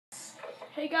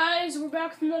Hey guys, we're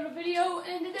back with another video,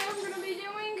 and today I'm going to be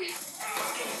doing,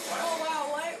 oh wow,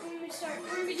 what? Let me start.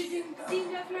 We're going to be doing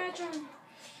Team Deathmatch on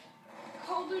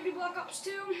Call of Duty Black Ops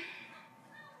 2. If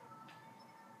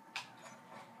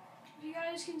you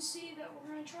guys can see that we're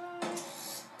going to try.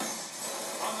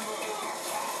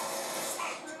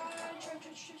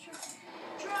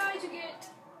 Try to get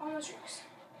on the streaks.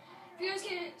 If you guys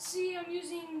can't see, I'm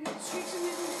using the streaks I'm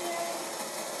using today.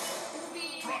 It'll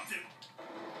be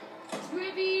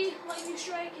Ribby, Lightning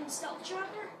Strike, and Stealth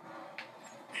Chopper.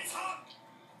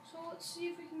 So let's see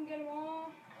if we can get them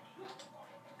all.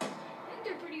 I think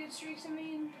they're pretty good streaks. I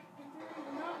mean,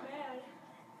 they're not bad.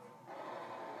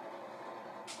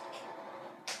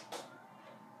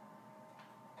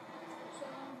 So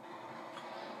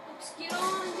let's get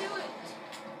on and do it.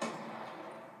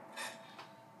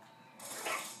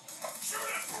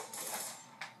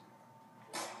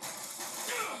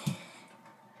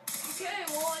 Okay,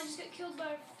 well I just got killed by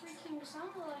a freaking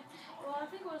sound like. Well, I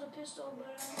think it was a pistol,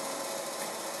 but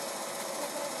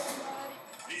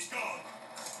He's gone.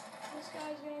 This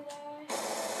guy's gonna die.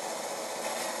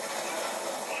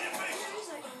 Where is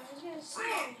that guy? I was gonna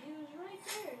say, he was right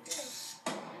there. Good.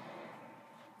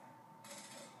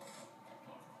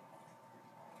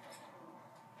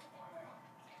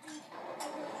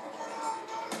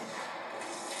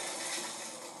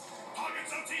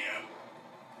 Target's up to you.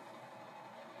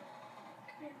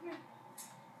 Come here.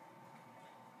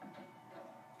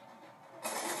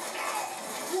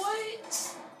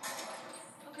 What?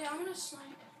 Okay, I'm gonna snipe.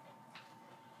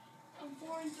 I'm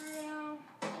 4-3 now.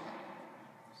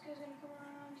 This guy's gonna come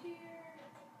around here.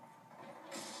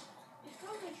 He's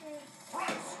probably gonna try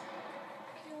to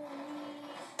kill me.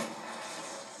 This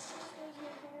guy's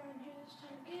gonna come around here this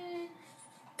time again.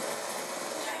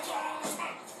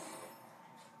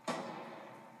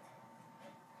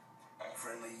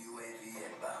 Friendly UAV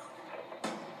inbound.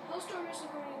 Hellstorm is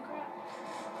going in crap.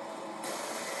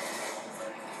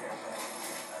 Friendly care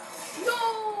package inbound. No!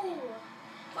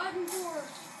 5 and 4.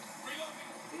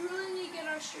 We really need to get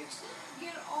our streaks,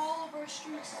 get all of our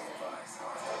streaks today.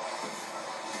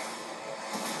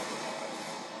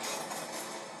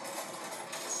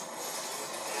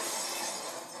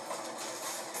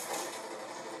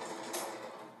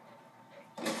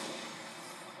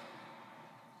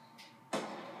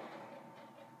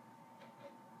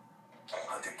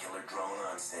 Hunter killer drone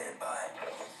on standby.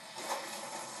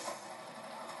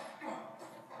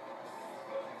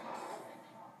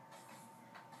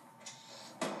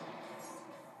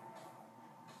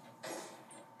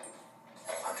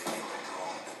 Hunter killer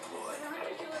drone deployed.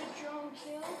 Hunter killer drone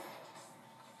kill.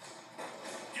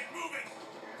 Get moving.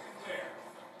 Where?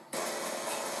 That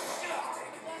kill.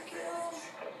 That kill.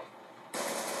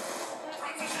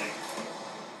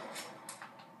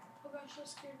 Oh gosh, that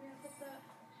scared me. I put that.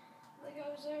 Like I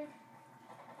was there.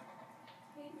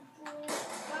 8 and 4.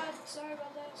 God, sorry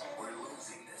about that. Sorry. We're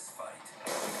losing this fight.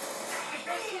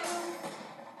 That kill.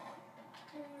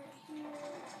 And right here.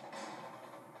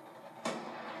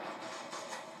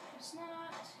 It's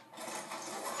not.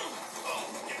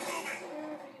 Get moving. There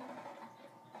we go.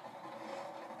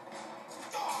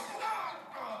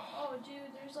 Oh,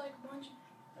 dude, there's like a bunch of.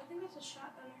 I think that's a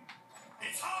shotgunner.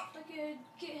 It's hot. If I could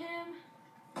get him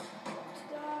to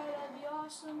die, that'd be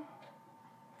awesome.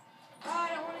 I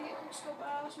don't want to get quickscope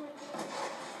out. I just want to get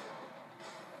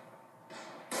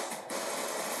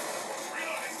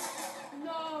Reloading.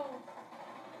 No!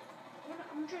 I'm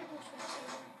gonna try to quickscope this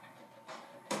over.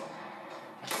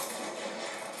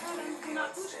 God, I'm not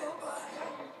quickscope.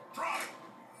 Drive.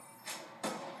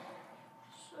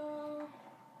 So,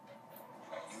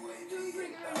 UAV doing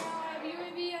pretty good right inbound. now. I have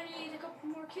UAV. I need a couple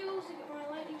more kills to get my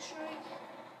lightning strike.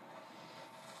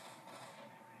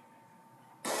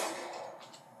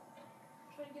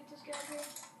 Try to get this guy here.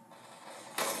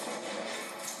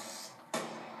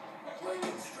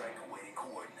 Lightning strike awaiting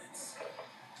coordinates.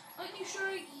 Lightning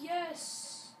strike,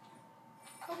 yes.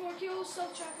 Couple more kills,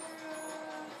 Stealth Chopper.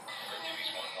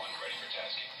 Enemies 1-1 ready for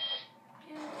tasking.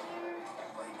 And there.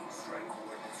 Lightning strike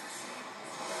coordinates received.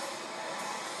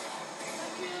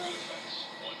 That kill. Defense,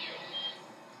 1 kill.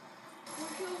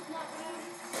 One kill, not bad.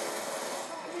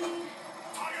 Help me.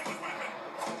 Target with weapon.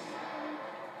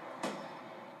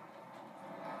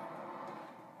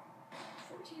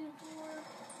 14 and 4.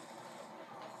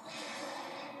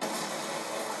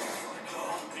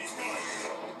 He's gone. I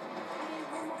need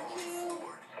one more kill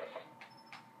Forward.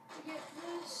 to get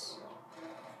this.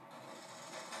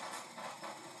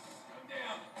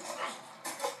 Down.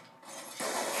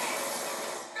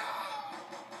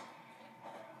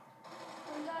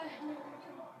 Don't die. I need one more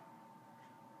kill.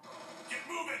 Get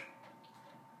moving.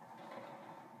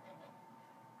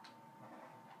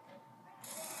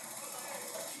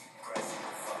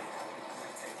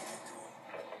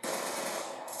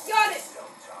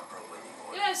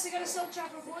 Assault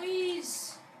Chopper,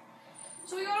 boys.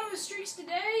 So we got on the streets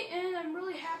today, and I'm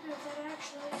really happy with that,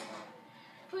 actually.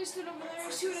 Placed it over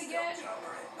there, see what I get.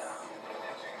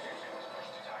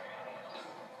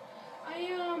 I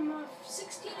am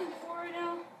 16 and 4 right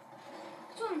now.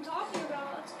 That's what I'm talking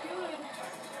about. That's good.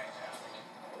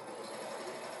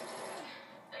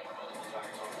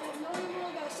 No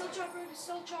ammo, got a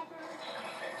stealth chopper.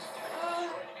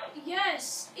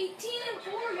 Yes, 18 and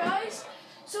 4, guys.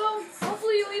 So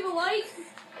hopefully you leave a like.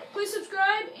 Please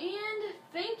subscribe, and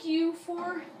thank you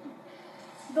for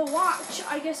the watch,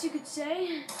 I guess you could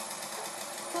say.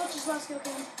 Watch his last skill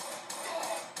cam.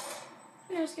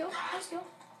 No skill.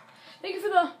 Thank you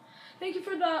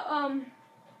for the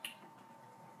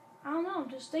I don't know,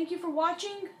 just thank you for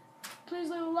watching. Please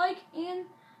leave a like and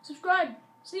subscribe.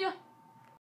 See ya.